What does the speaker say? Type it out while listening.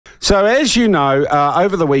So, as you know,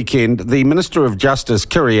 over the weekend, the Minister of Justice,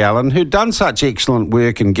 Kiri Allan, who'd done such excellent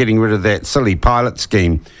work in getting rid of that silly pilot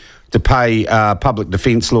scheme to pay public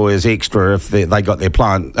defence lawyers extra if they got their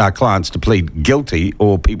clients to plead guilty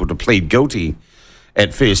or people to plead guilty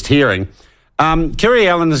at first hearing, Kiri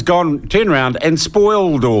Allan has turned around and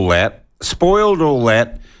spoiled all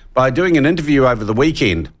that by doing an interview over the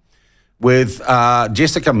weekend with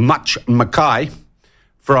Jessica Much Mackay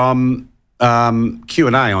from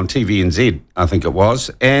Q&A on TVNZ, I think it was,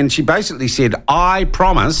 and she basically said, I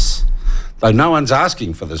promise, though no one's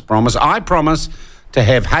asking for this promise, I promise to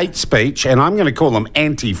have hate speech, and I'm going to call them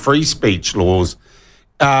anti-free speech laws,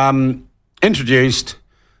 introduced,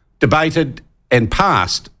 debated and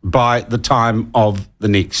passed by the time of the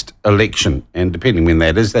next election. And depending when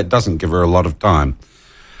that is, that doesn't give her a lot of time.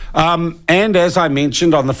 And as I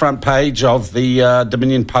mentioned on the front page of the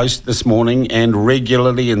Dominion Post this morning, and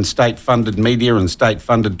regularly in state-funded media and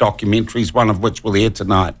state-funded documentaries, one of which will air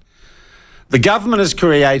tonight, the government is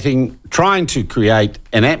trying to create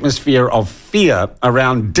an atmosphere of fear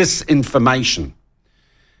around disinformation,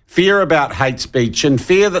 fear about hate speech, and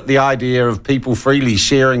fear that the idea of people freely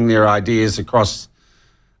sharing their ideas across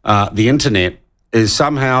the internet is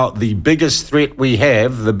somehow the biggest threat we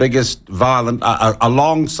have, the biggest violent,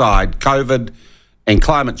 alongside COVID and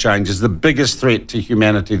climate change, is the biggest threat to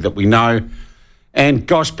humanity that we know. And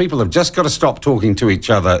gosh, people have just got to stop talking to each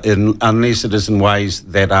other unless it is in ways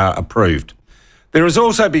that are approved. There has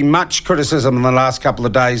also been much criticism in the last couple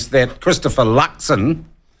of days that Christopher Luxon,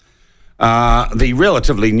 the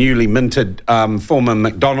relatively newly minted former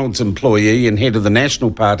McDonald's employee and head of the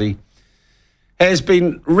National Party, has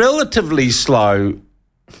been relatively slow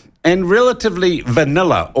and relatively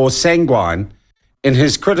vanilla or sanguine in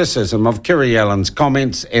his criticism of Kiri Allan's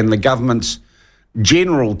comments and the government's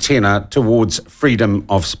general tenor towards freedom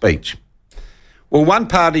of speech. Well, one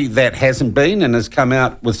party that hasn't been and has come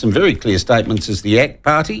out with some very clear statements is the ACT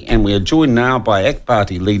Party, and we are joined now by ACT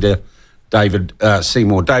Party leader David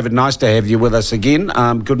Seymour. David, nice to have you with us again.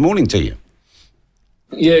 Good morning to you.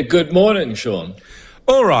 Yeah, good morning, Sean.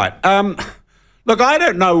 All right. Look, I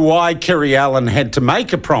don't know why Kiri Allan had to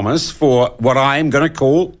make a promise for what I am going to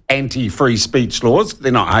call anti-free speech laws.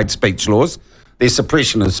 They're not hate speech laws. They're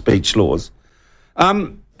suppression of speech laws.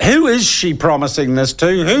 Who is she promising this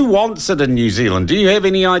to? Who wants it in New Zealand? Do you have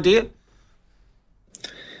any idea?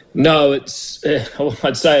 No, I'd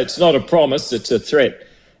say it's not a promise, it's a threat.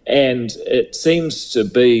 And it seems to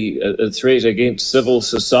be a threat against civil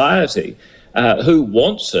society. Who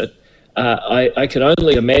wants it? I can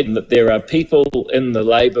only imagine that there are people in the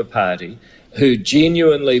Labour Party who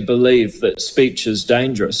genuinely believe that speech is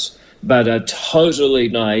dangerous, but are totally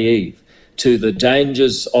naive to the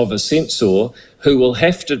dangers of a censor who will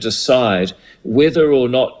have to decide whether or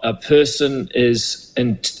not a person is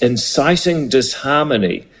inciting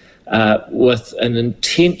disharmony with an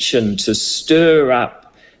intention to stir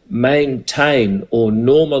up, maintain or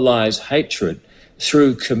normalise hatred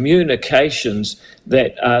through communications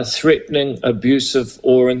that are threatening, abusive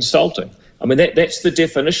or insulting. I mean, that's the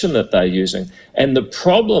definition that they're using. And the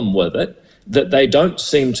problem with it, that they don't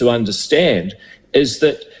seem to understand, is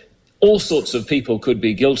that all sorts of people could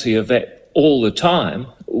be guilty of that all the time.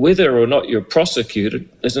 Whether or not you're prosecuted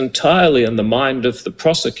is entirely in the mind of the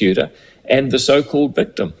prosecutor and the so-called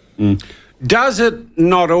victim. Does it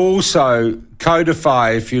not also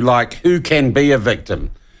codify, if you like, who can be a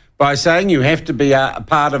victim by saying you have to be a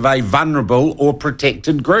part of a vulnerable or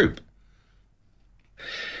protected group?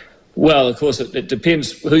 Well, of course, it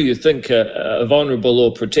depends who you think a vulnerable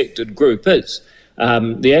or protected group is.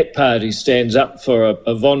 The ACT Party stands up for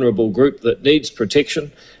a vulnerable group that needs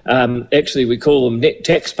protection. Actually, we call them net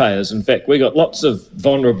taxpayers. In fact, we got lots of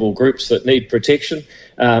vulnerable groups that need protection.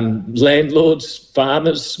 Landlords,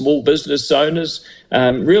 farmers, small business owners,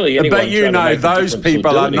 really anyone. But you know, those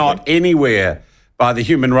people are not anywhere by the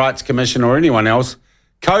Human Rights Commission or anyone else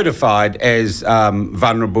codified as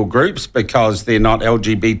vulnerable groups because they're not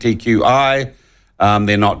LGBTQI,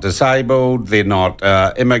 they're not disabled, they're not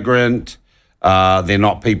immigrant, they're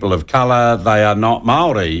not people of colour, they are not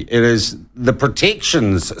Māori. It is the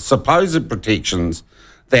protections, supposed protections,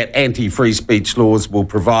 that anti-free speech laws will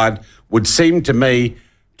provide would seem to me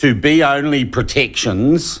to be only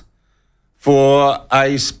protections for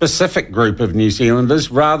a specific group of New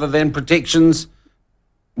Zealanders rather than protections,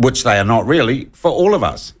 which they are not really, for all of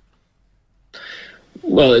us.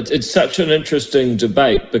 Well, it's such an interesting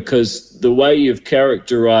debate because the way you've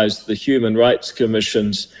characterised the Human Rights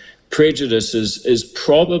Commission's prejudices is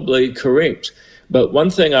probably correct. But one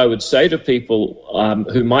thing I would say to people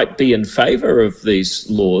who might be in favour of these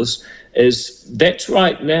laws is that's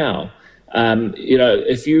right now.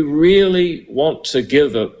 If you really want to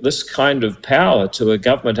give this kind of power to a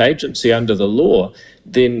government agency under the law,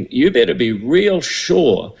 then you better be real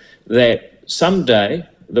sure that someday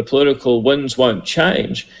the political winds won't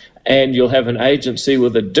change and you'll have an agency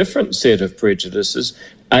with a different set of prejudices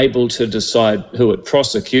able to decide who it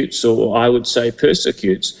prosecutes or, I would say,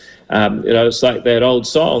 persecutes. It's like that old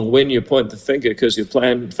song, when you point the finger because your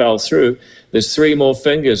plan fell through, there's three more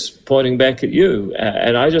fingers pointing back at you.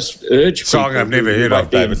 And I just urge people I've never heard of,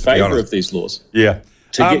 David, in favour of these laws. Yeah.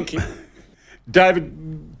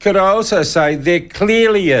 David, could I also say there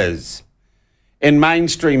clearly is, in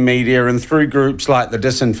mainstream media and through groups like the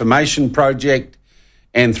Disinformation Project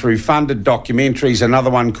and through funded documentaries, another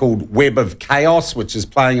one called Web of Chaos, which is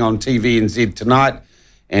playing on TVNZ tonight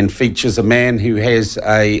and features a man who has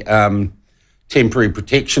a temporary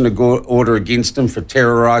protection order against him for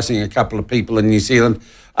terrorising a couple of people in New Zealand.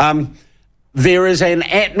 There is an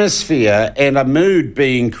atmosphere and a mood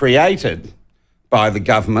being created by the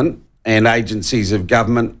government and agencies of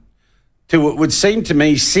government to, it would seem to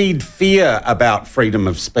me, seed fear about freedom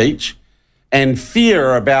of speech and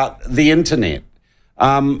fear about the internet.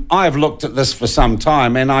 I have looked at this for some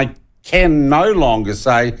time and I can no longer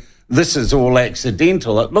say this is all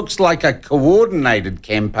accidental. It looks like a coordinated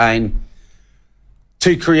campaign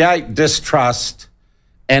to create distrust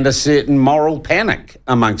and a certain moral panic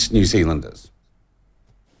amongst New Zealanders.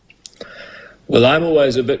 Well, I'm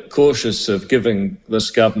always a bit cautious of giving this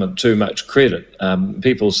government too much credit.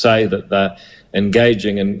 People say that they're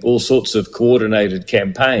engaging in all sorts of coordinated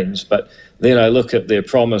campaigns, but then I look at their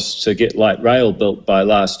promise to get light rail built by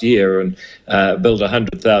last year and build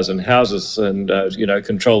 100,000 houses and,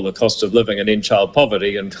 control the cost of living and end child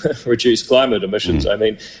poverty and reduce climate emissions. I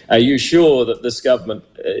mean, are you sure that this government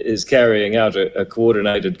is carrying out a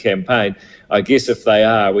coordinated campaign? I guess if they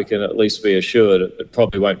are, we can at least be assured it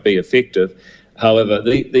probably won't be effective. However,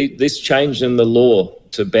 this change in the law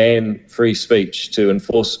to ban free speech, to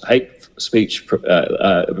enforce hate speech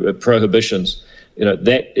prohibitions,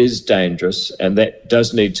 that is dangerous and that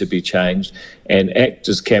does need to be changed. And ACT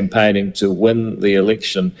is campaigning to win the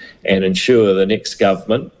election and ensure the next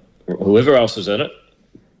government, whoever else is in it,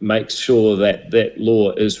 makes sure that that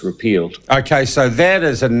law is repealed. Okay, so that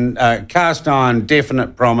is a cast iron,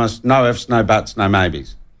 definite promise, no ifs, no buts, no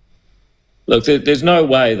maybes. Look, there's no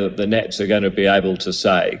way that the Nats are going to be able to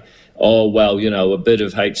say, oh, well, a bit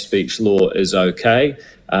of hate speech law is okay.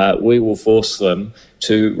 We will force them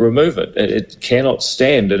to remove it. It cannot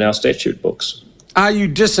stand in our statute books. Are you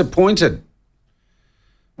disappointed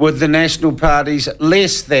with the National Party's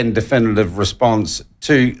less than definitive response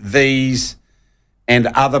to these and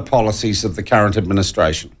other policies of the current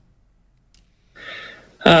administration?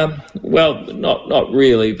 Well, not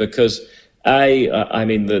really, because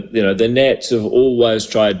the Nats have always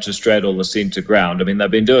tried to straddle the centre ground. I mean, they've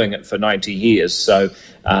been doing it for 90 years. So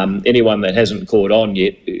anyone that hasn't caught on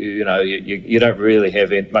yet, you don't really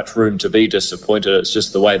have much room to be disappointed. It's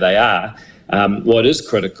just the way they are. What is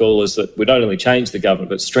critical is that we don't only change the government,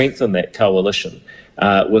 but strengthen that coalition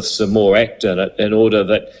with some more ACT in it in order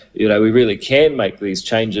that, we really can make these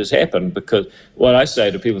changes happen. Because what I say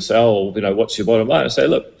to people say, what's your bottom line? I say,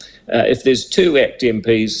 look, if there's 2 ACT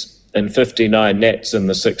MPs and 59 Nats in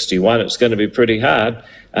the 61, it's going to be pretty hard.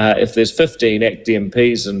 If there's 15 ACT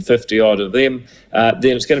MPs and 50 odd of them,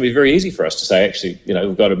 then it's going to be very easy for us to say, actually,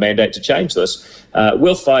 we've got a mandate to change this.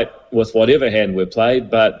 We'll fight with whatever hand we're played,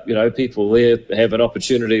 but, people there have an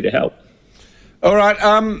opportunity to help. All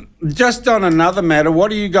right, just on another matter,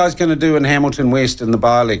 what are you guys going to do in Hamilton West in the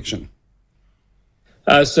by-election?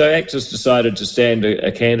 So ACT has decided to stand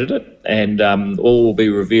a candidate, and all will be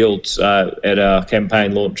revealed at our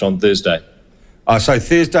campaign launch on Thursday. So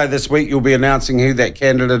Thursday this week you'll be announcing who that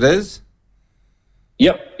candidate is?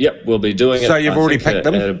 Yep, we'll be doing it. So you've already picked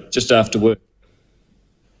them? Just after work.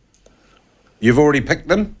 You've already picked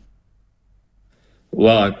them?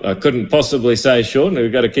 Well, I couldn't possibly say, Sean.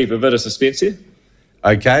 We've got to keep a bit of suspense here.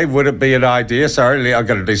 Okay, would it be an idea? Sorry, I've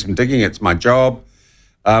got to do some digging. It's my job.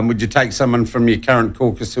 Would you take someone from your current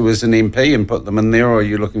caucus who is an MP and put them in there, or are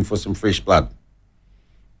you looking for some fresh blood?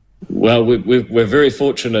 Well, we're very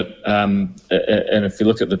fortunate, and if you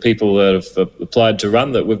look at the people that have applied to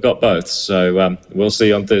run, that we've got both. So we'll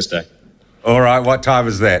see on Thursday. All right, what time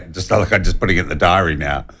is that? I'm just putting it in the diary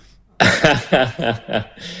now.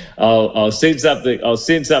 I'll send something. I'll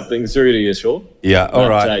send something through to you, Sean. Yeah, all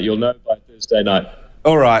right. You'll know by Thursday night.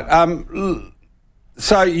 All right.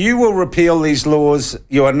 So you will repeal these laws.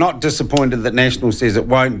 You are not disappointed that National says it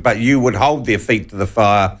won't, but you would hold their feet to the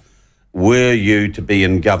fire were you to be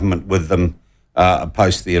in government with them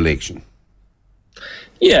post the election.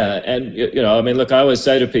 Yeah, and I mean, look, I always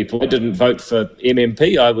say to people, I didn't vote for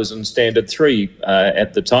MMP. I was in Standard 3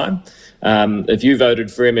 at the time. If you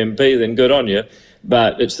voted for MMP, then good on you.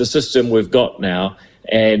 But it's the system we've got now.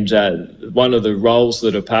 And one of the roles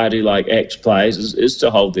that a party like ACT plays is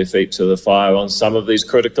to hold their feet to the fire on some of these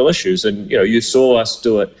critical issues. And, you saw us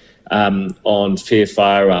do it on fair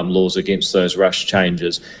firearm laws against those rush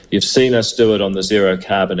changes. You've seen us do it on the Zero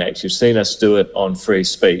Carbon Act. You've seen us do it on free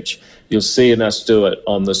speech. You'll see us do it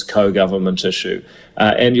on this co-government issue.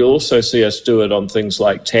 And you'll also see us do it on things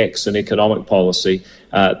like tax and economic policy.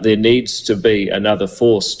 There needs to be another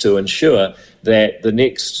force to ensure that the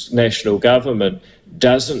next national government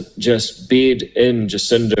doesn't just bed in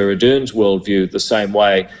Jacinda Ardern's worldview the same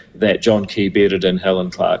way that John Key bedded in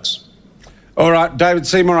Helen Clark's. All right, David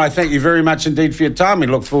Seymour, I thank you very much indeed for your time. We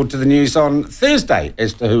look forward to the news on Thursday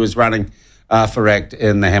as to who is running for ACT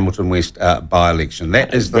in the Hamilton West by-election.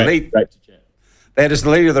 That is the lead. Great to chat. That is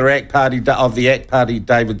the leader of the ACT Party,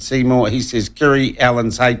 David Seymour. He says Kiri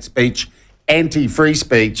Allan's hate speech, anti-free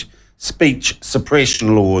speech, speech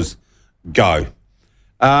suppression laws go.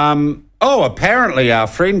 Apparently our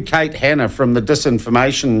friend Kate Hanna from the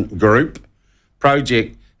Disinformation Group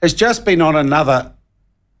project has just been on another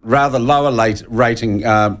rather lower rating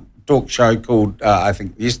talk show called, I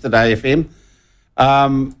think, Yesterday FM.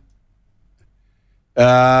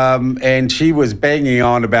 And she was banging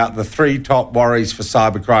on about the 3 top worries for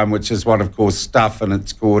cybercrime, which is what, of course, Stuff and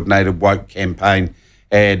its coordinated woke campaign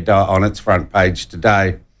had on its front page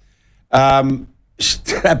today.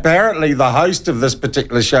 Apparently, the host of this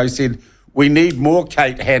particular show said, "We need more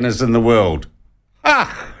Kate Hannas in the world."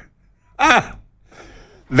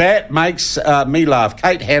 That makes me laugh.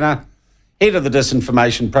 Kate Hanna, head of the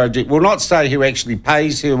Disinformation Project, will not say who actually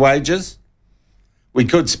pays her wages. We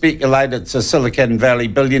could speculate it's a Silicon Valley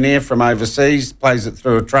billionaire from overseas, plays it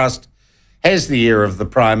through a trust, has the ear of the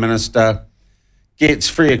Prime Minister, gets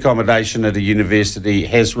free accommodation at a university,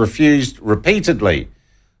 has refused repeatedly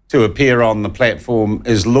to appear on the platform,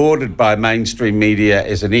 is lauded by mainstream media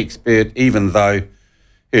as an expert, even though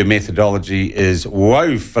her methodology is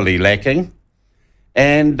woefully lacking,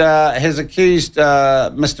 and has accused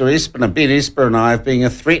Mr. Espiner, Ben Esper and I, of being a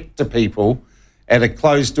threat to people at a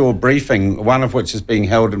closed-door briefing, one of which is being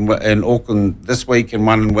held in Auckland this week and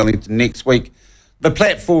one in Wellington next week. The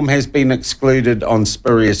platform has been excluded on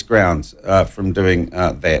spurious grounds from doing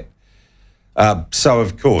that. So,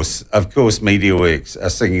 of course, MediaWorks are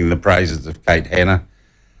singing the praises of Kate Hanna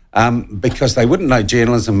because they wouldn't know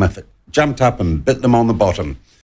journalism if it jumped up and bit them on the bottom.